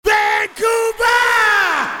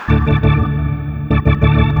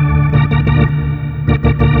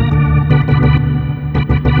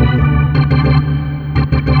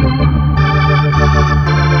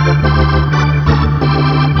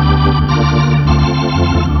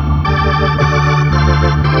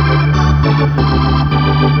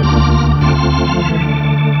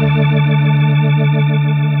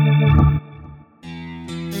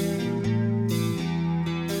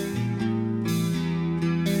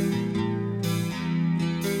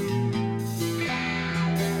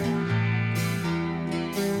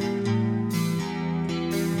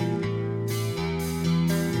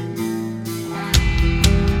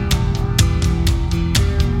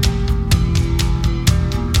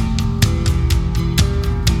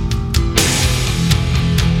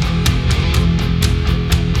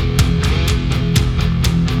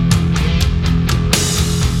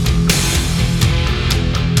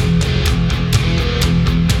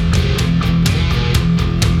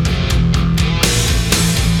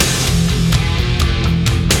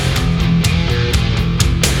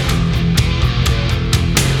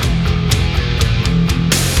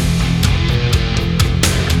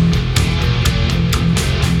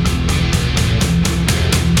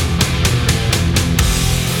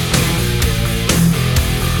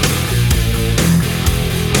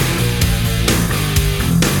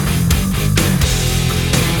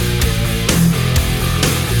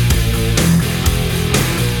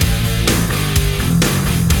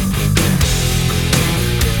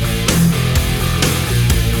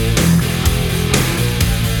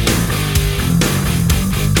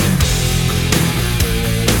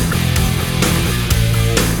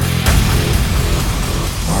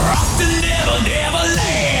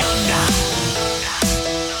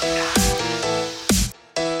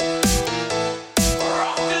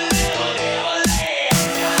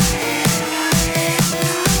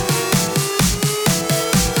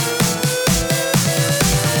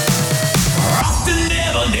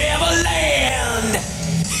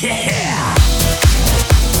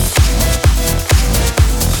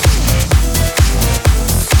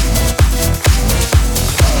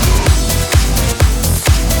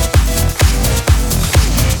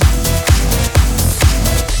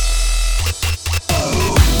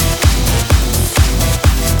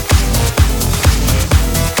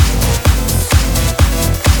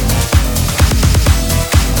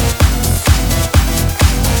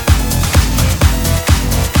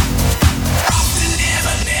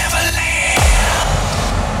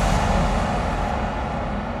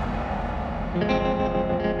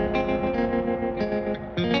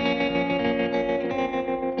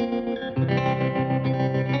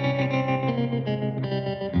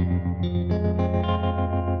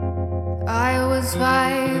was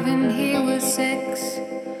 5 and he was 6.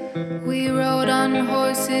 We rode on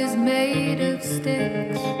horses made of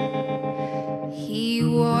sticks. He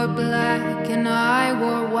wore black and I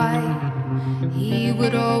wore white. He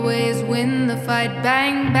would always win the fight.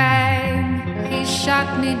 Bang, bang. He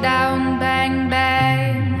shot me down. Bang,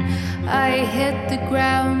 bang. I hit the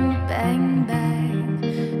ground. Bang, bang.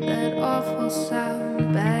 That awful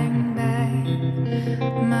sound. Bang,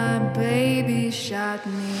 bang. My baby shot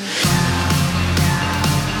me down.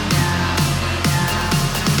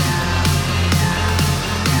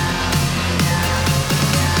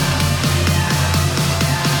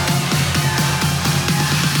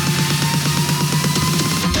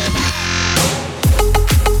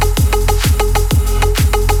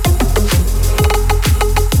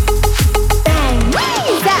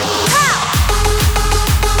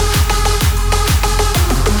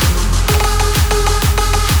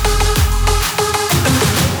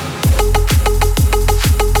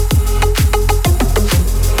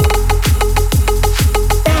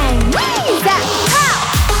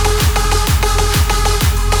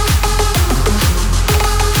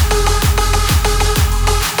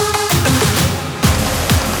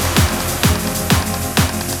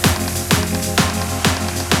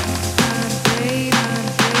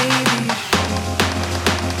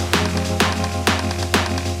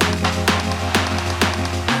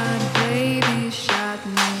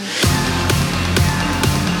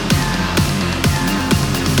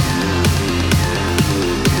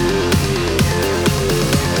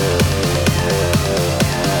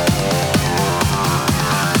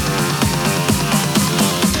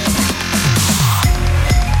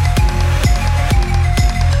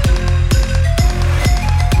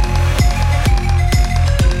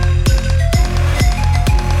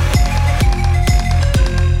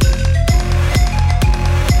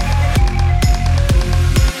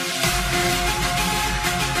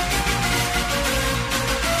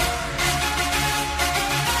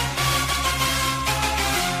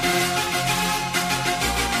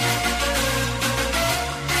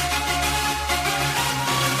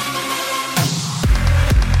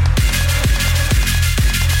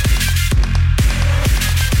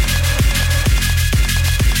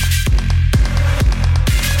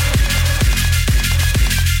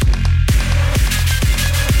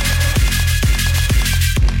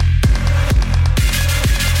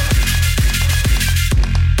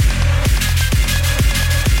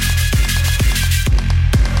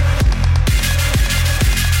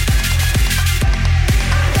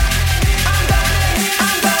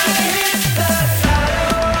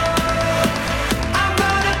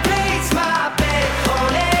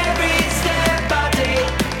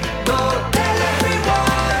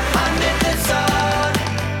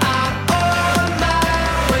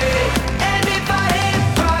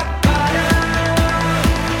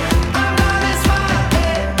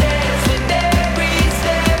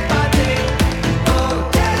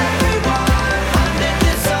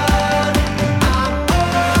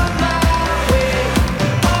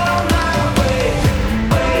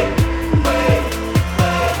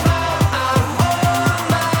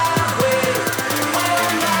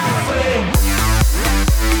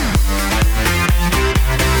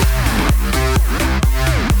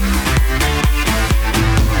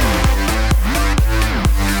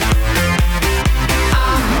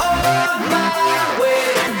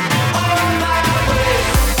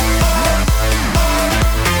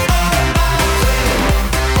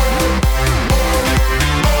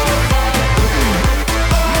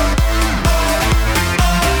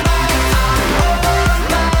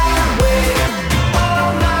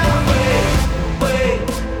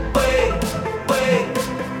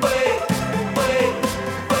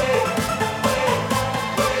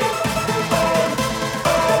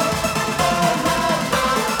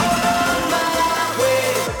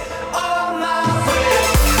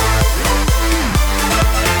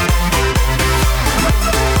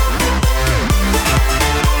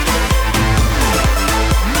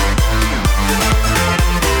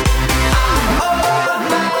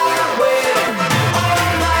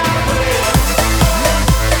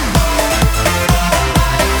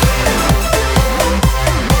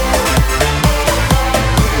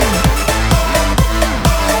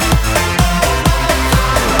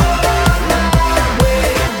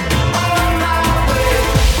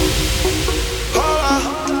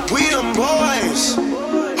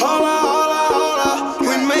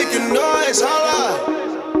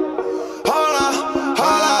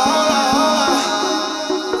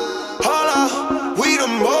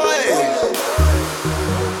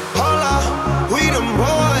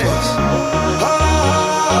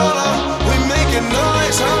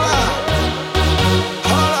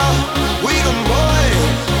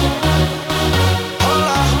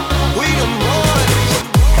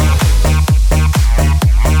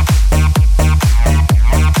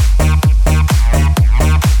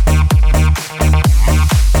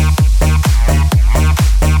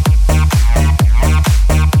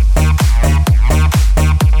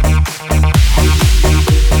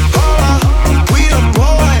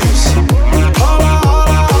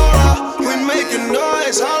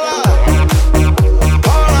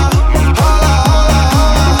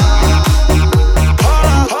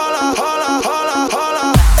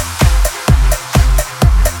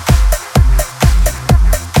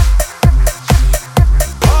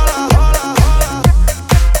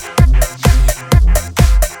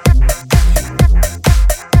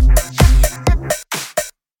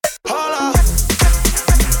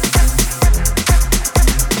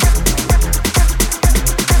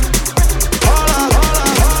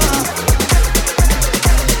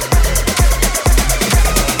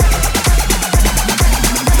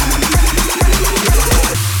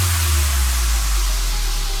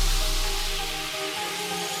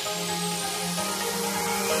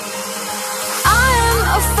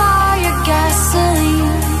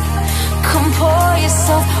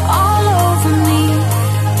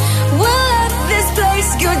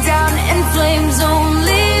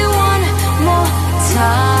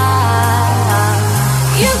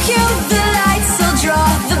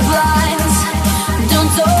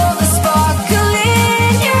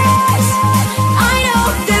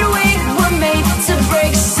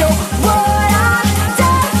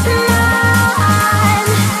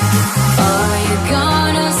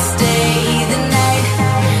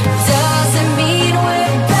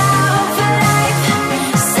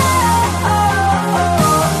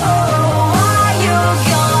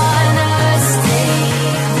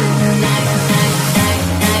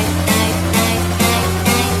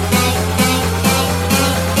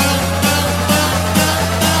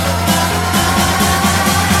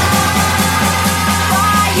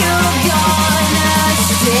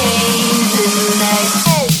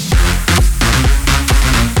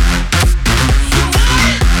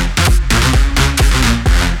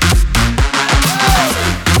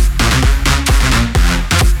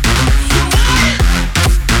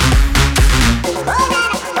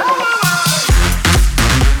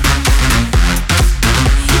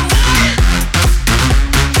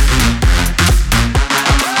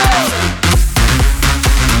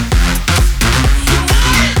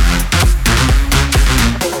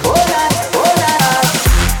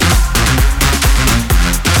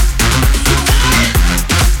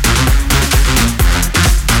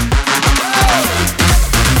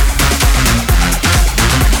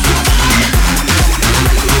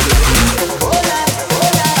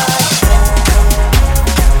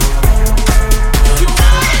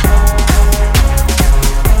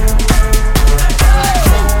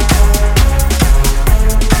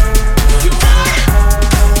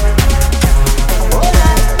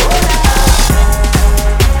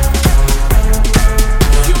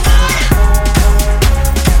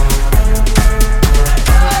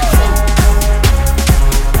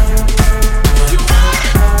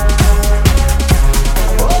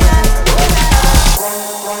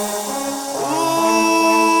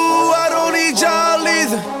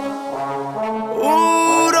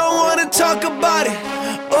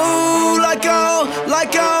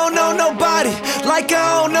 like I don't know nobody, like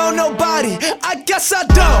I don't know nobody. I guess I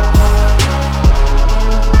don't.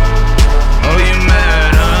 Oh, you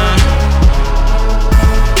mad, huh?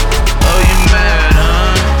 Oh, you mad,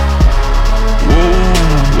 huh? Whoa,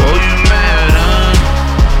 oh, you mad, huh?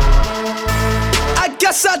 I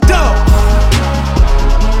guess I don't.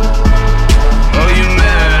 Oh, you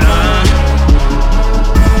mad, huh?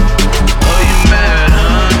 Oh, you mad,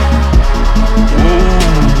 huh? Whoa,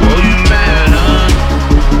 oh, you mad, huh?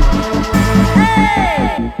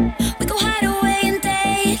 Hey, we go hide away in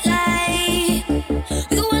daylight.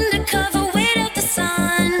 We go undercover, wait out the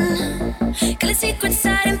sun. Got a secret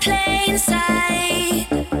side in plain sight.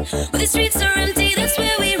 Where the streets are empty, that's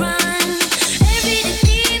where we run. Everyday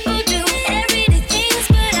people do everyday things,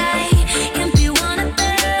 but I can't be one of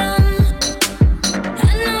them.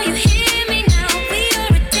 I know you hear me now. We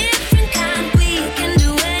are a different kind. We can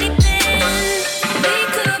do anything. We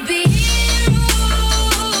could be heroes.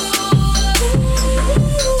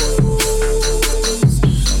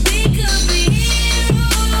 We could be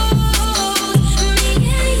heroes. Me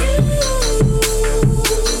and you.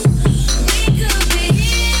 We could be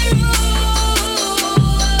heroes.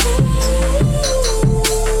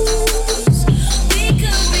 We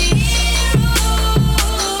could be heroes.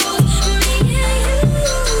 Me and you.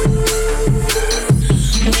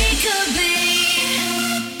 We could be.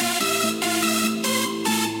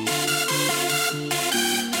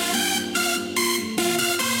 We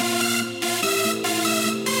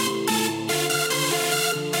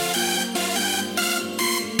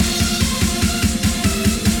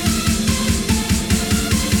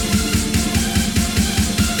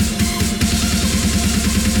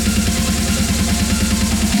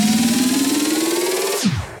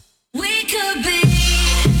could be.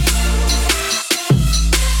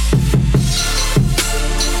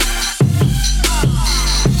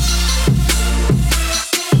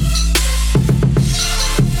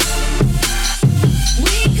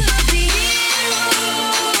 We could be heroes.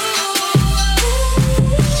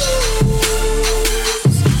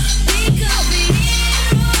 We could be heroes.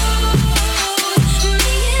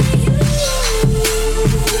 Me and you.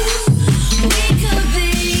 We could be.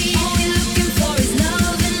 All we're looking for is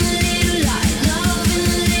love and a little light. Love and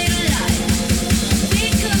a little light. We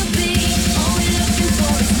could be. All we're looking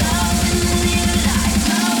for is love and a little light.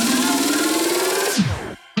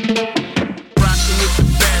 Rockin' with the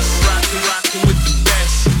best, rockin' with the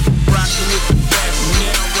best, rockin' with the best,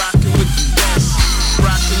 now rockin' with the best,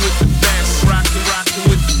 rockin' with the best, rockin'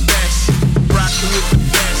 with the best, rockin' with the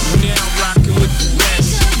best, now rockin' with the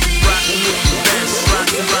best, rockin' with the best,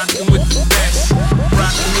 rockin' with the best,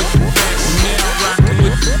 rockin' with the best, now rockin'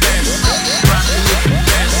 with the best, rockin' with the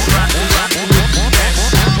best, rockin' with the best,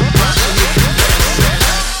 rockin' with the best.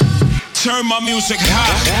 Turn my music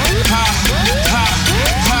high, high, high,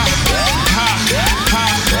 high, high, high,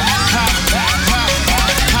 high.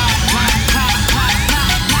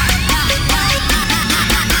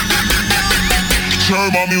 Turn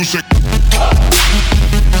my music.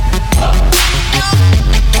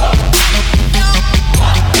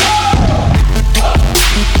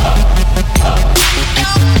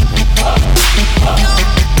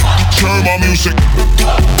 Turn my music.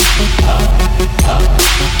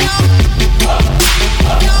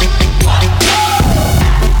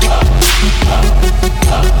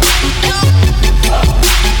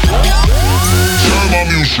 Turn my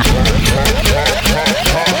music.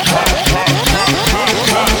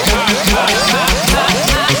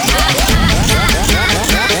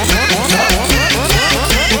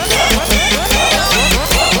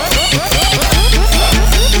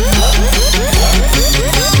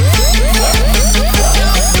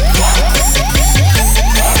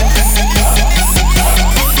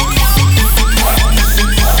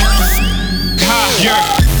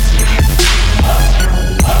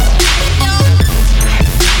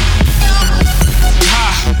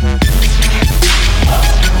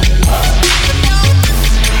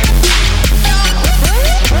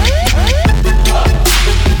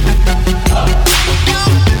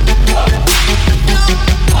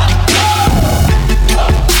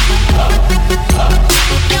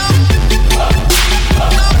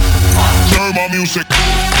 Music.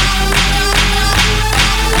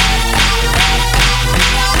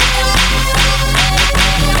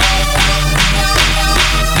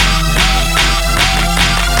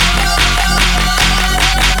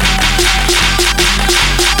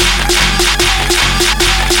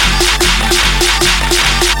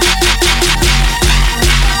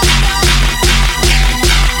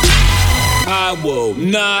 I will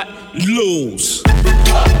not lose.